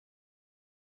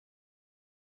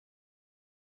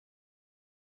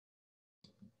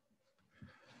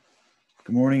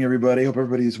Good morning, everybody. Hope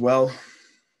everybody is well.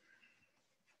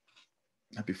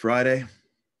 Happy Friday.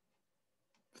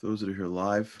 For those that are here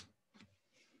live,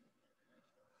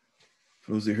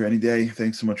 for those that are here any day,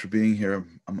 thanks so much for being here.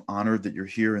 I'm honored that you're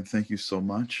here, and thank you so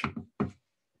much.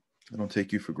 I don't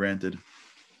take you for granted.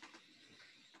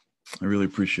 I really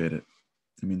appreciate it.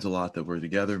 It means a lot that we're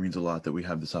together. It means a lot that we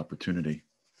have this opportunity.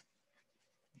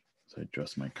 So I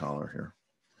adjust my collar here.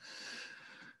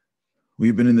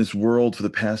 We've been in this world for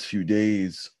the past few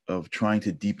days of trying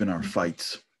to deepen our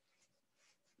fights,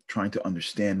 trying to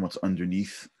understand what's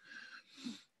underneath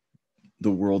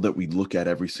the world that we look at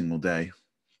every single day.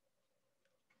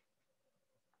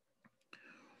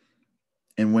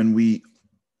 And when we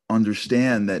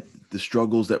understand that the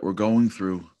struggles that we're going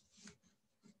through,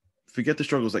 forget the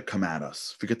struggles that come at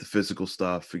us, forget the physical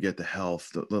stuff, forget the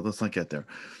health, let's not get there.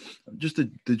 Just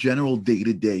the general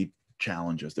day-to-day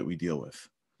challenges that we deal with.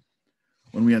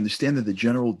 When we understand that the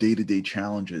general day-to-day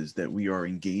challenges that we are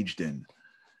engaged in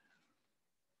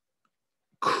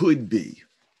could be,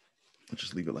 let's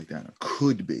just leave it like that,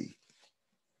 could be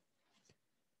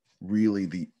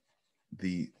really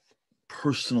the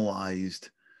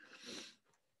personalized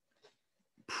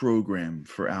program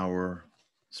for our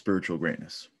spiritual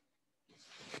greatness.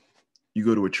 You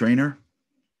go to a trainer,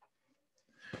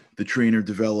 the trainer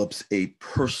develops a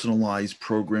personalized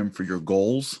program for your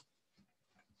goals,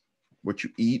 what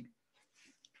you eat,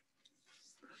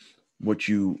 what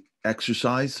you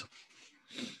exercise.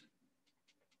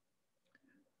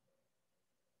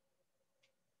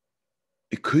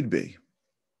 It could be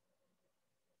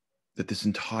that this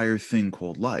entire thing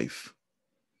called life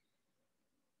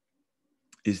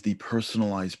is the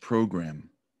personalized program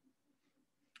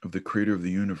of the creator of the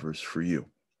universe for you.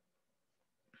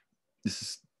 This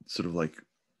is sort of like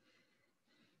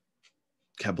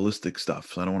Kabbalistic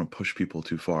stuff, so I don't want to push people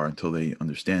too far until they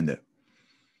understand it.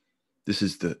 This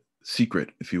is the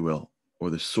secret, if you will, or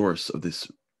the source of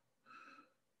this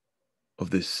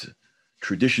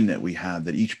tradition that we have,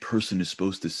 that each person is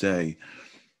supposed to say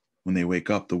when they wake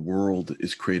up, the world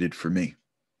is created for me.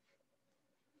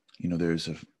 You know, there's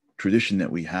a tradition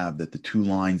that we have that the two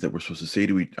lines that we're supposed to say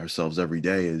to ourselves every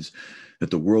day is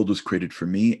that the world was created for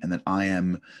me and that I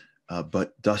am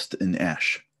but dust and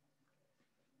ash.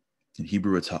 In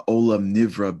Hebrew, it's ha'olam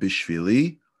nivra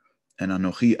bishvili and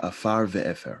anochi afar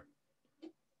ve'efer.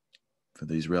 For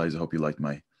the Israelis, I hope you liked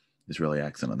my Israeli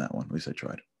accent on that one. At least I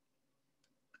tried.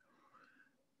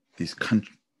 These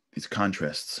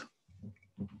contrasts.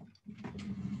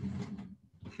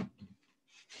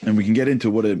 And we can get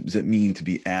into what does it mean to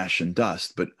be ash and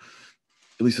dust, but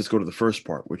at least let's go to the first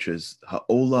part, which is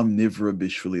ha'olam nivra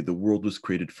bishvili, the world was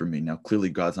created for me. Now, clearly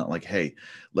God's not like, hey,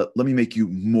 let me make you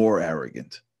more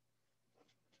arrogant.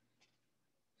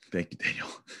 Thank you, Daniel.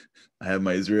 I have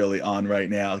my Israeli on right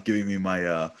now, giving me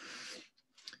my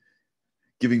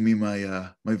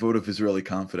vote of Israeli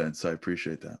confidence. I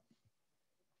appreciate that.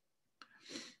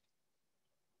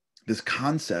 This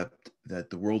concept that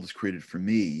the world is created for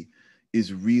me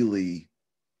is really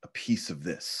a piece of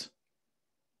this,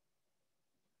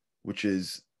 which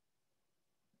is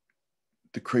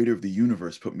the creator of the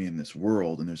universe put me in this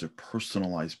world, and there's a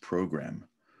personalized program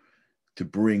to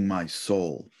bring my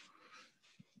soul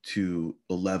to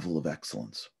a level of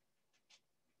excellence.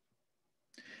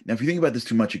 Now, if you think about this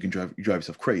too much, you can drive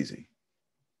yourself crazy.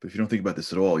 But if you don't think about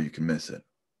this at all, you can miss it.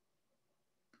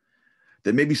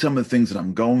 That maybe some of the things that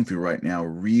I'm going through right now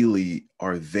really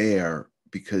are there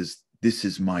because this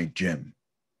is my gym.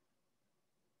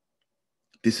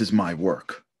 This is my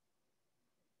work.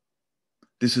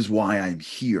 This is why I'm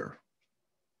here.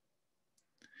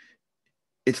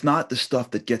 It's not the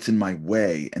stuff that gets in my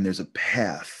way and there's a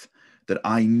path that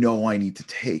I know I need to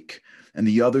take, and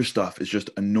the other stuff is just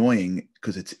annoying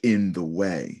because it's in the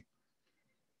way.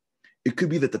 It could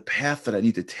be that the path that I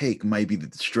need to take might be the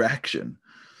distraction,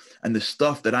 and the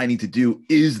stuff that I need to do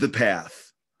is the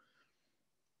path.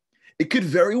 It could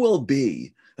very well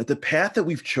be that the path that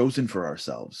we've chosen for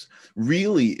ourselves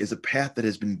really is a path that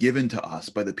has been given to us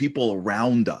by the people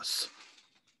around us.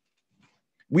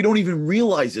 We don't even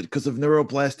realize it because of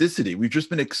neuroplasticity. We've just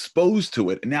been exposed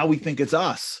to it, and now we think it's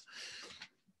us.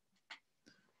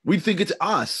 We think it's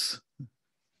us,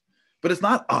 but it's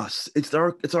not us. It's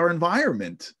our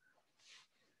environment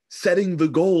setting the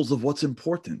goals of what's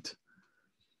important.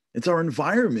 It's our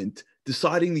environment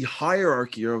deciding the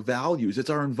hierarchy of values.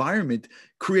 It's our environment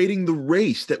creating the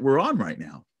race that we're on right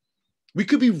now. We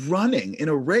could be running in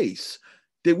a race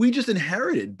that we just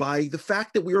inherited by the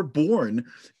fact that we were born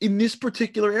in this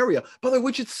particular area, by the way,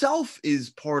 which itself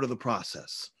is part of the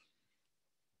process,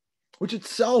 which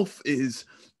itself is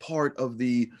part of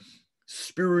the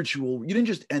spiritual. You didn't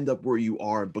just end up where you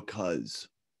are because.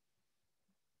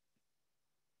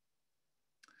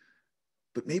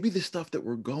 But maybe the stuff that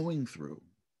we're going through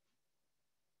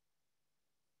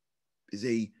is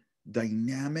a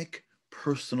dynamic,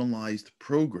 personalized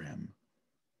program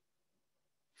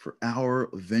for our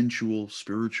eventual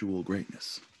spiritual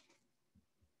greatness.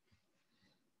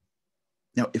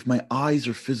 Now, if my eyes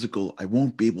are physical, I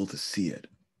won't be able to see it.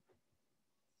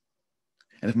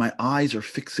 And if my eyes are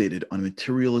fixated on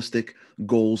materialistic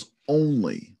goals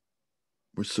only,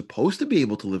 we're supposed to be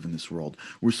able to live in this world.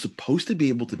 We're supposed to be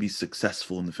able to be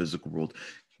successful in the physical world.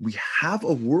 We have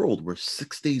a world where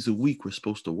 6 days a week we're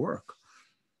supposed to work.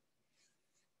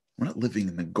 We're not living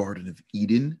in the Garden of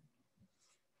Eden.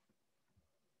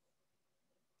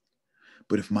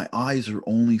 But if my eyes are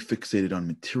only fixated on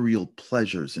material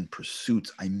pleasures and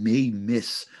pursuits, I may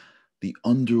miss the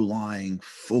underlying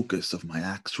focus of my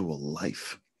actual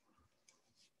life.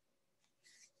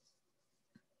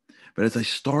 But as I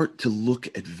start to look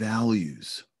at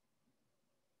values,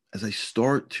 as I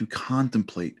start to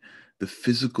contemplate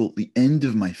the end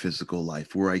of my physical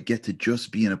life, where I get to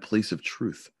just be in a place of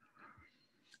truth,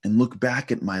 and look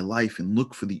back at my life and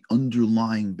look for the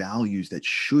underlying values that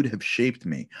should have shaped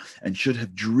me and should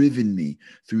have driven me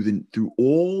through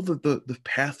all the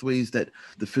pathways that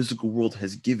the physical world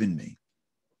has given me.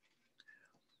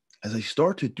 As I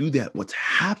start to do that, what's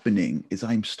happening is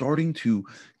I'm starting to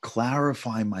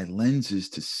clarify my lenses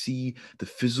to see the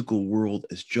physical world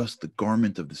as just the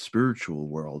garment of the spiritual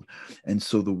world. And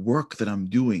so the work that I'm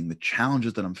doing, the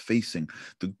challenges that I'm facing,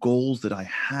 the goals that I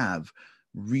have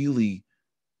really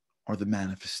are the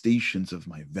manifestations of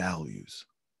my values.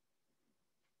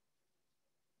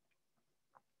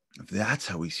 If that's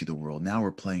how we see the world, now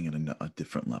we're playing at a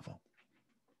different level.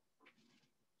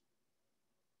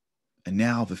 And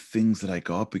now the things that I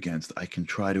go up against, I can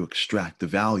try to extract the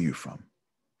value from.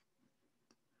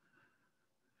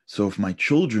 So if my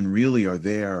children really are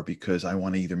there because I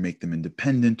want to either make them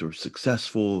independent or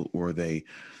successful, or they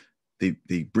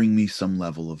bring me some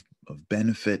level of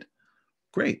benefit,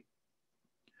 great.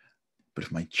 But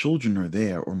if my children are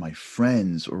there, or my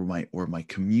friends, or my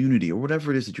community, or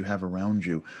whatever it is that you have around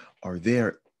you are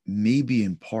there, maybe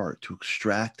in part to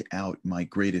extract out my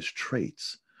greatest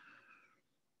traits,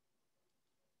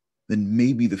 then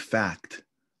maybe the fact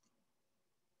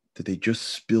that they just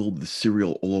spilled the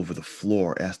cereal all over the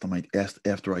floor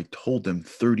after I told them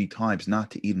 30 times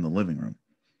not to eat in the living room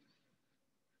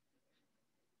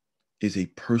is a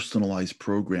personalized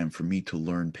program for me to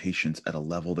learn patience at a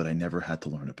level that I never had to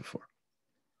learn it before.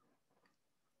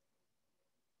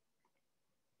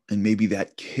 And maybe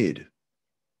that kid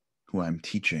who I'm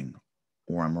teaching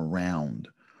or I'm around,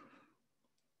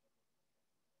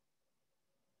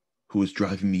 who is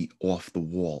driving me off the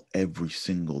wall every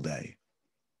single day,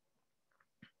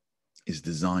 is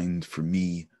designed for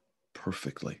me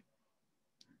perfectly.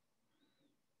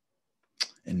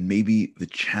 And maybe the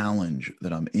challenge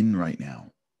that I'm in right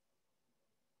now,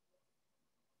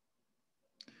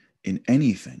 in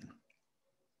anything,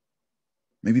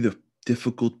 maybe the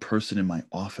difficult person in my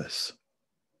office,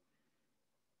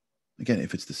 again,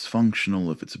 if it's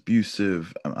dysfunctional, if it's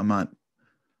abusive, I'm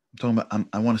talking about,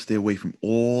 I want to stay away from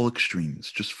all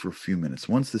extremes just for a few minutes.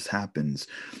 Once this happens,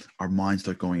 our minds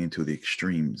start going into the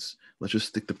extremes. Let's just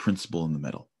stick the principle in the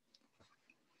middle.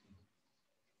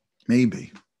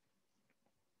 Maybe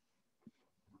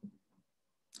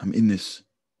I'm in this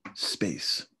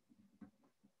space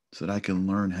so that I can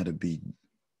learn how to be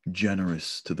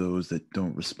generous to those that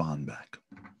don't respond back.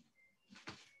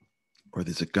 Or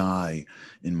there's a guy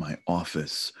in my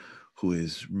office who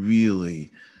is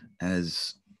really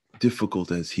as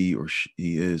difficult as he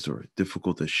is, or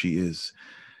difficult as she is.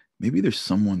 Maybe there's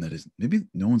someone that is, maybe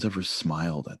no one's ever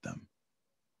smiled at them.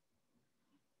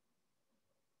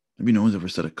 Maybe no one's ever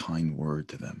said a kind word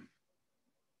to them.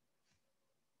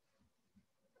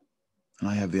 And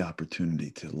I have the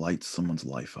opportunity to light someone's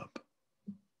life up.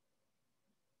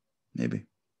 Maybe.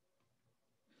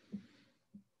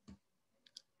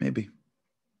 Maybe.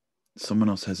 Someone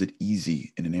else has it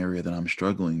easy in an area that I'm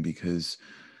struggling, because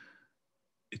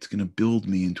it's going to build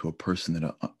me into a person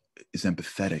that is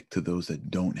empathetic to those that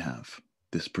don't have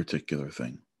this particular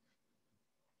thing.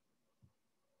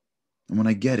 And when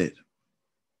I get it,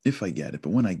 if I get it,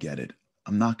 but when I get it,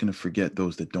 I'm not going to forget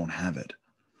those that don't have it.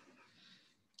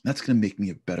 That's going to make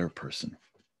me a better person,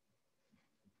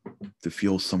 to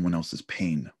feel someone else's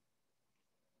pain.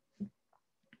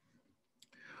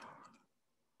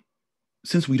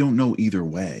 Since we don't know either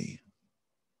way,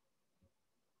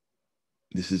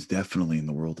 this is definitely in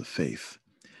the world of faith.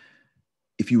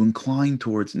 If you incline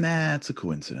towards, nah, it's a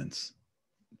coincidence,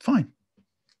 fine.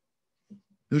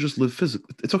 You'll just live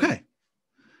physically. It's okay.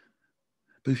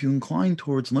 But if you incline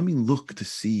towards, let me look to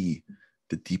see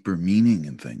the deeper meaning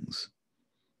in things,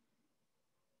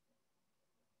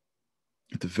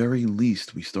 at the very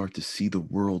least, we start to see the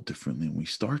world differently, and we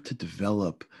start to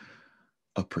develop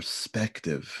a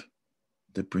perspective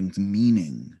that brings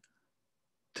meaning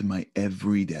to my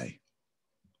everyday.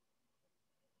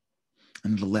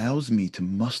 And it allows me to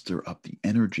muster up the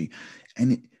energy,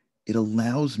 and it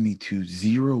allows me to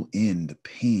zero in the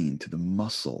pain to the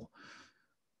muscle,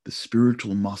 the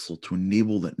spiritual muscle, to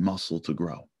enable that muscle to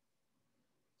grow.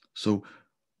 So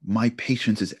my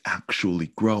patience is actually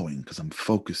growing because I'm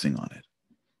focusing on it.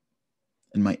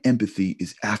 And my empathy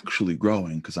is actually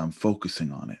growing because I'm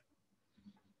focusing on it.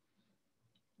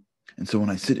 And so when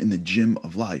I sit in the gym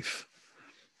of life,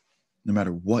 no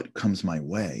matter what comes my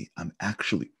way, I'm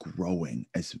actually growing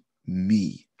as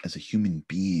me, as a human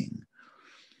being.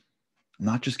 I'm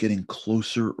not just getting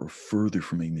closer or further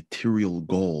from a material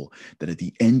goal that at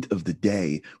the end of the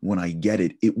day, when I get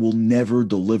it, it will never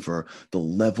deliver the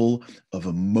level of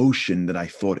emotion that I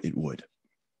thought it would.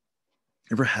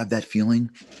 Ever have that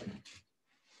feeling?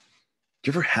 Do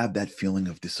you ever have that feeling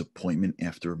of disappointment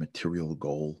after a material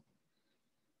goal?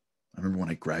 I remember when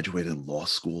I graduated law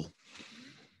school,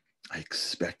 I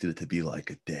expected it to be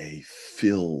like a day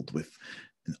filled with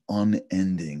an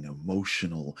unending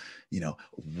emotional,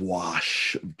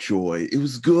 wash of joy. It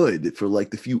was good for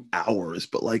like the few hours,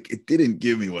 but like it didn't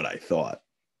give me what I thought.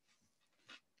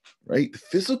 Right? The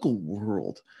physical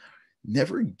world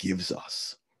never gives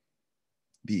us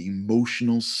the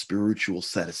emotional, spiritual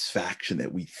satisfaction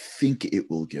that we think it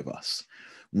will give us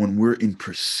when we're in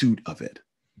pursuit of it.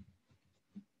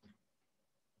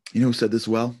 You know who said this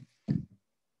well?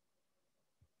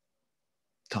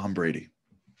 Tom Brady.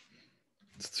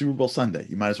 It's Super Bowl Sunday.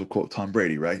 You might as well quote Tom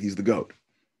Brady, right? He's the GOAT.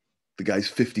 The guy's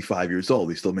 55 years old.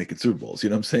 He's still making Super Bowls. You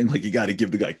know what I'm saying? Like, you got to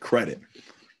give the guy credit.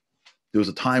 There was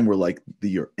a time where like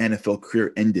your NFL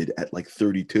career ended at like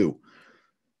 32.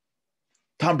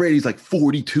 Tom Brady's like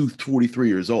 42, 43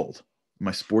 years old.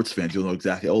 My sports fans, you'll know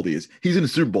exactly how old he is. He's in the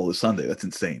Super Bowl this Sunday. That's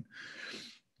insane.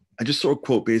 I just saw a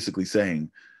quote basically saying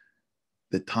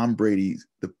that Tom Brady,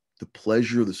 the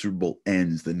pleasure of the Super Bowl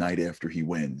ends the night after he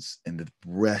wins, and the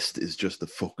rest is just the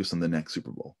focus on the next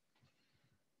Super Bowl.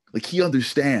 Like, he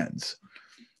understands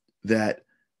that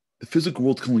the physical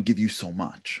world can only give you so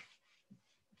much.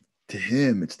 To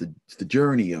him, it's the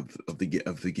journey of the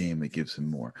game that gives him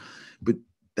more. But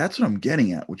that's what I'm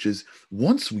getting at, which is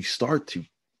once we start to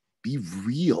be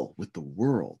real with the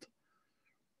world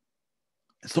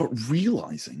and start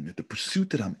realizing that the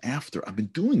pursuit that I'm after, I've been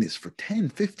doing this for 10,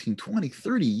 15, 20,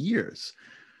 30 years.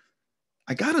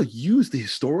 I got to use the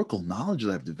historical knowledge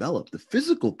that I've developed. The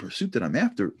physical pursuit that I'm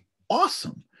after,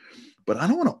 awesome. But I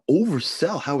don't want to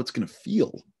oversell how it's going to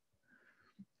feel.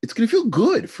 It's going to feel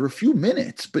good for a few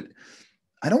minutes, but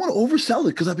I don't want to oversell it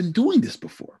because I've been doing this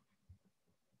before.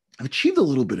 I've achieved a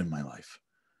little bit in my life.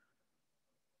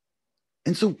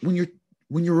 And so when you're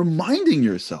reminding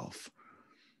yourself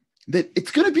that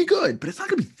it's going to be good, but it's not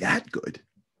going to be that good.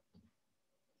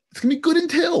 It's going to be good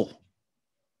until.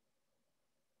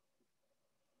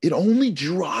 It only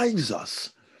drives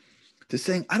us to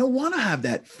saying, I don't want to have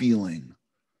that feeling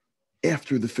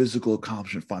after the physical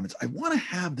accomplishment 5 minutes. I want to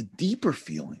have the deeper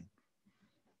feeling.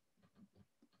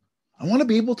 I want to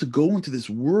be able to go into this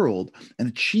world and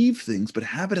achieve things, but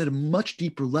have it at a much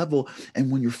deeper level. And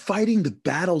when you're fighting the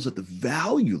battles at the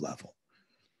value level,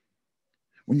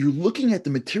 when you're looking at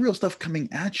the material stuff coming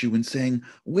at you and saying,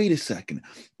 wait a second,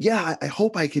 yeah, I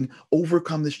hope I can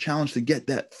overcome this challenge to get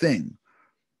that thing.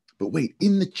 But wait,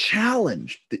 in the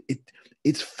challenge,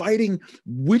 it's fighting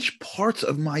which parts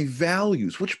of my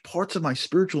values, which parts of my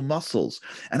spiritual muscles.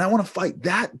 And I want to fight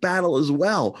that battle as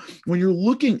well. When you're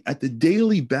looking at the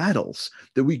daily battles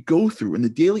that we go through and the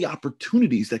daily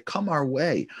opportunities that come our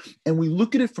way, and we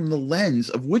look at it from the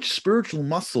lens of which spiritual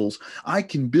muscles I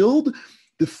can build,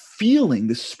 the feeling,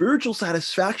 the spiritual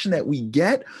satisfaction that we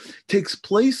get takes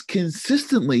place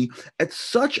consistently at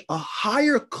such a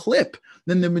higher clip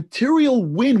than the material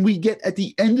win we get at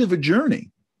the end of a journey.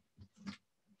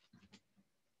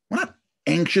 We're not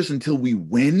anxious until we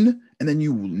win and then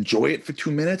you enjoy it for 2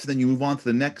 minutes and then you move on to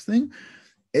the next thing.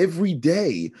 Every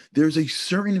day, there's a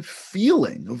certain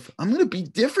feeling of, I'm going to be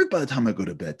different by the time I go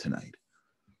to bed tonight.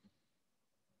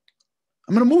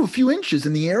 I'm going to move a few inches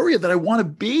in the area that I want to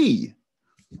be.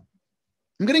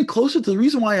 I'm getting closer to the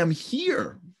reason why I'm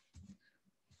here.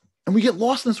 And we get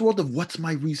lost in this world of what's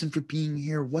my reason for being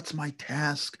here? What's my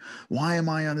task? Why am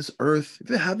I on this earth? If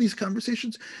you have these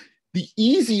conversations, the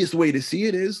easiest way to see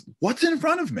it is what's in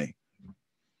front of me.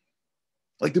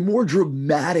 Like the more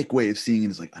dramatic way of seeing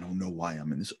it is like, I don't know why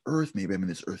I'm in this earth. Maybe I'm in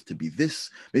this earth to be this.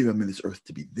 Maybe I'm in this earth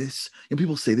to be this. And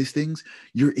people say these things.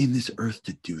 You're in this earth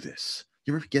to do this.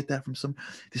 You ever get that from some?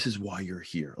 This is why you're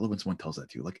here. I love when someone tells that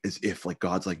to you, like as if like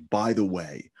God's like, by the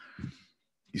way,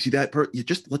 you see that part? You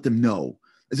just let them know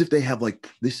as if they have like,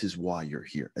 this is why you're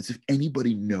here. As if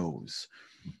anybody knows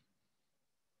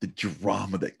the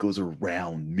drama that goes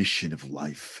around mission of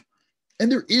life.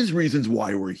 And there is reasons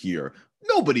why we're here.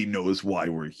 Nobody knows why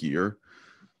we're here.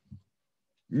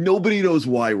 Nobody knows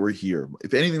why we're here.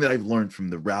 If anything that I've learned from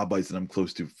the rabbis that I'm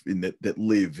close to that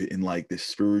live in like this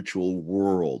spiritual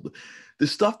world, the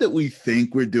stuff that we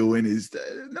think we're doing is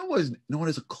no one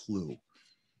has a clue.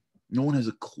 No one has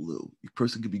a clue. A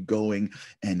person could be going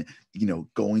and,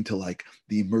 going to like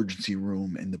the emergency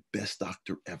room and the best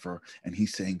doctor ever. And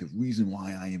he's saying the reason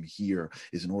why I am here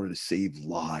is in order to save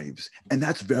lives. And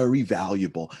that's very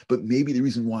valuable. But maybe the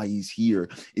reason why he's here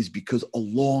is because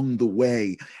along the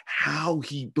way,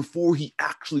 before he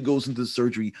actually goes into the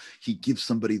surgery, he gives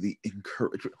somebody the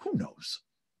encouragement. Who knows?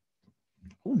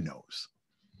 Who knows?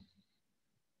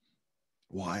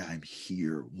 Why I'm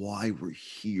here, why we're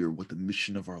here, what the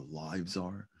mission of our lives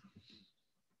are.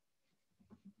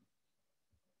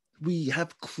 We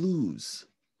have clues.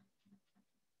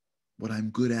 What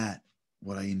I'm good at,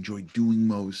 what I enjoy doing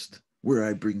most, where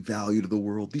I bring value to the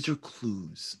world. These are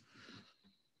clues.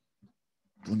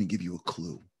 Let me give you a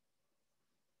clue.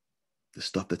 The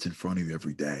stuff that's in front of you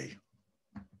every day.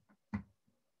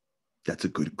 That's a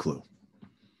good clue.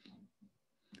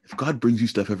 If God brings you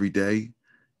stuff every day,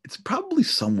 it's probably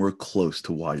somewhere close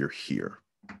to why you're here.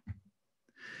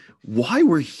 Why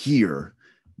we're here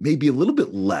may be a little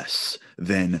bit less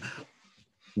than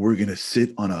we're going to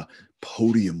sit on a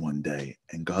podium one day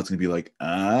and God's going to be like,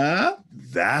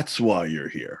 that's why you're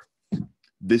here.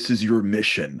 This is your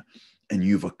mission and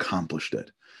you've accomplished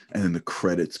it. And then the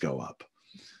credits go up.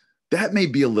 That may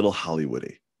be a little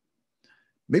Hollywoody.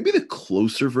 Maybe the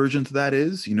closer version to that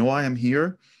is, you know why I'm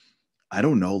here? I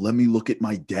don't know. Let me look at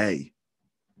my day.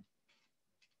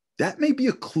 That may be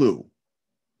a clue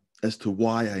as to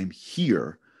why I'm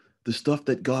here, the stuff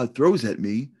that God throws at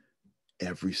me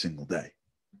every single day.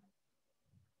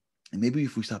 And maybe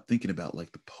if we stop thinking about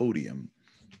like the podium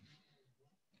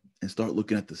and start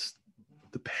looking at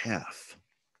the path,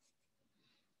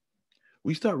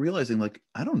 we start realizing like,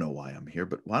 I don't know why I'm here,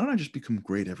 but why don't I just become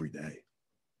great every day?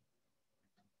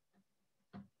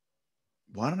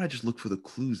 Why don't I just look for the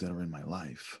clues that are in my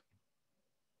life?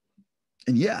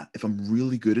 And yeah, if I'm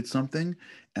really good at something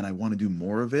and I want to do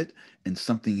more of it and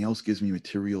something else gives me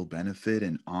material benefit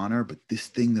and honor, but this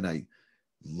thing that I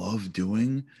love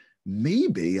doing,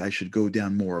 maybe I should go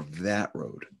down more of that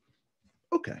road.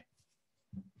 Okay.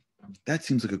 That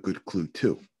seems like a good clue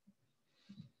too.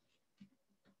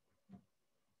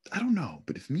 I don't know,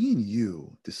 but if me and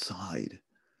you decide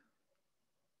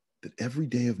that every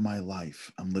day of my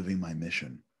life I'm living my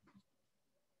mission,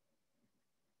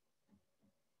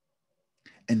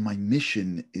 and my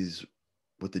mission is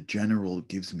what the general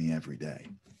gives me every day.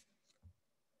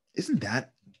 Isn't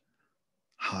that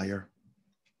higher?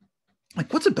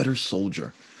 Like, what's a better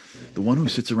soldier? The one who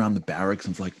sits around the barracks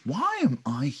and's like, why am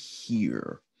I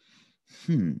here?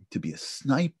 To be a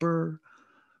sniper,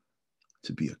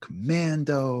 to be a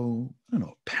commando, I don't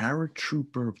know, a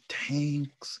paratrooper of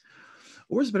tanks?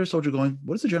 Or is a better soldier going,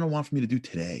 what does the general want for me to do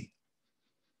today?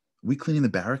 Are we cleaning the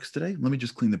barracks today? Let me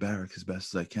just clean the barracks as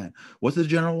best as I can. What does the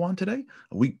general want today?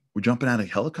 We're jumping out of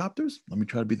helicopters? Let me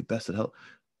try to be the best at hell.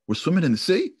 We're swimming in the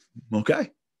sea?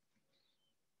 Okay.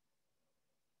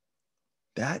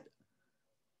 The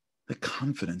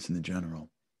confidence in the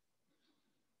general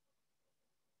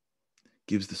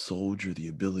gives the soldier the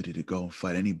ability to go and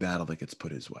fight any battle that gets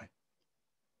put his way.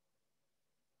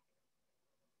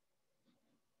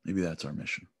 Maybe that's our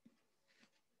mission.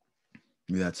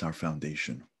 Maybe that's our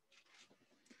foundation.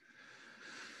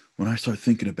 When I start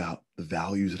thinking about the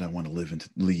values that I want to live and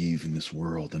leave in this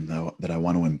world and that I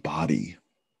want to embody,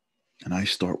 and I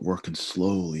start working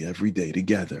slowly every day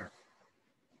together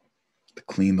to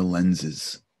clean the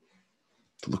lenses,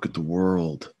 to look at the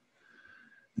world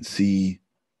and see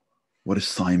what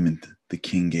assignment the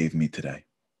king gave me today,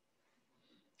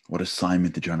 what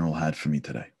assignment the general had for me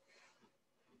today.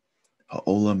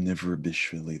 Ha'olam nivra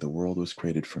bishvili, the world was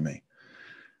created for me.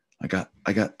 I got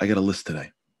a list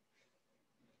today.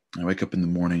 I wake up in the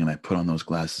morning and I put on those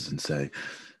glasses and say,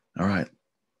 all right,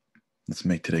 let's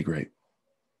make today great.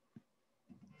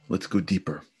 Let's go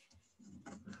deeper.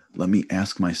 Let me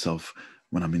ask myself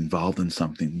when I'm involved in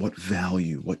something, what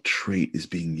value, what trait is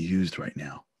being used right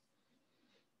now?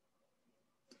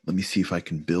 Let me see if I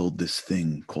can build this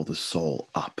thing called the soul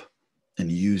up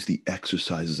and use the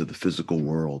exercises of the physical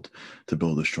world to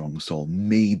build a strong soul.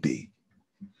 Maybe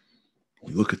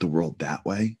we look at the world that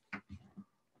way,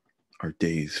 our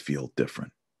days feel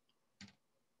different.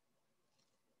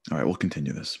 All right, we'll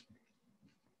continue this.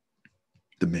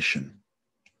 The mission,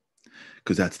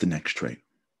 because that's the next trait.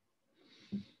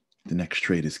 The next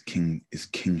trait is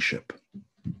kingship.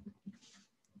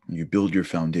 When you build your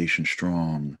foundation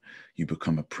strong, you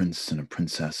become a prince and a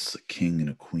princess, a king and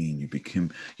a queen.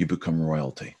 You become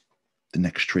royalty. The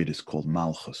next trait is called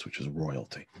malchus, which is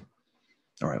royalty.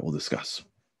 All right, we'll discuss.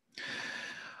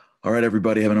 All right,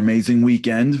 everybody, have an amazing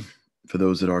weekend. For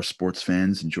those that are sports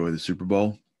fans, enjoy the Super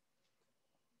Bowl.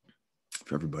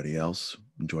 For everybody else,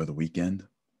 enjoy the weekend.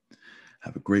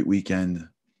 Have a great weekend.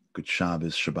 Good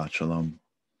Shabbos, Shabbat Shalom.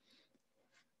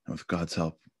 And with God's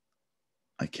help,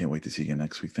 I can't wait to see you again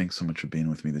next week. Thanks so much for being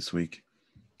with me this week.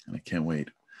 And I can't wait,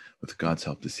 with God's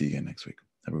help, to see you again next week.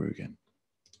 Have a great weekend.